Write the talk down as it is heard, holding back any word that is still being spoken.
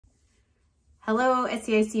Hello,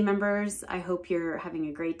 SEIC members. I hope you're having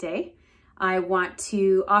a great day. I want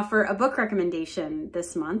to offer a book recommendation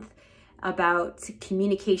this month about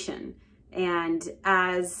communication. And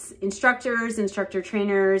as instructors, instructor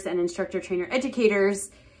trainers, and instructor trainer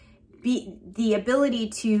educators, the ability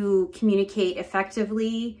to communicate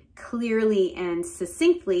effectively, clearly, and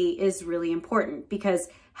succinctly is really important, because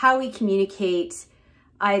how we communicate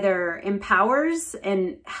either empowers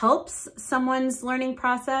and helps someone's learning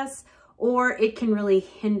process, or it can really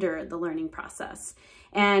hinder the learning process.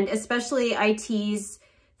 And especially ITs,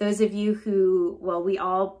 those of you who, well, we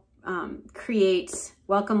all create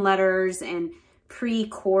welcome letters and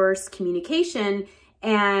pre-course communication.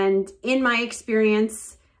 And in my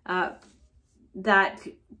experience, that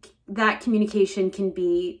communication can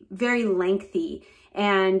be very lengthy.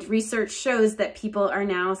 And research shows that people are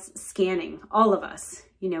now scanning, all of us.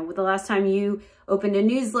 You know, the last time you opened a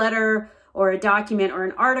newsletter or a document or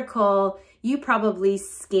an article, you probably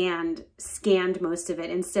scanned most of it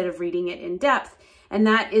instead of reading it in depth. And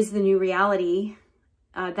that is the new reality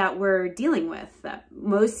that we're dealing with, that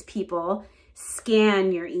most people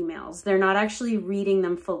scan your emails. They're not actually reading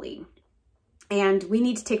them fully. And we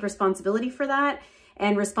need to take responsibility for that,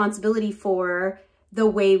 and responsibility for the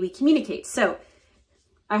way we communicate. So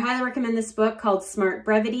I highly recommend this book called Smart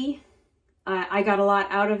Brevity. I got a lot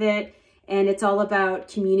out of it. And it's all about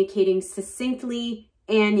communicating succinctly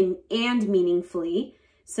and meaningfully.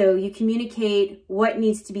 So you communicate what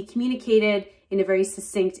needs to be communicated in a very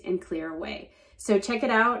succinct and clear way. So check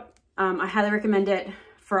it out. I highly recommend it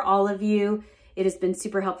for all of you. It has been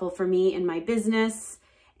super helpful for me in my business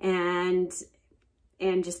and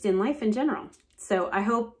just in life in general. So I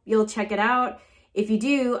hope you'll check it out. If you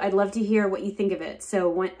do, I'd love to hear what you think of it.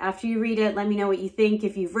 So after you read it, let me know what you think.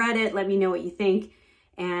 If you've read it, let me know what you think.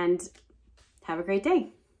 And have a great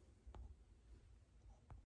day.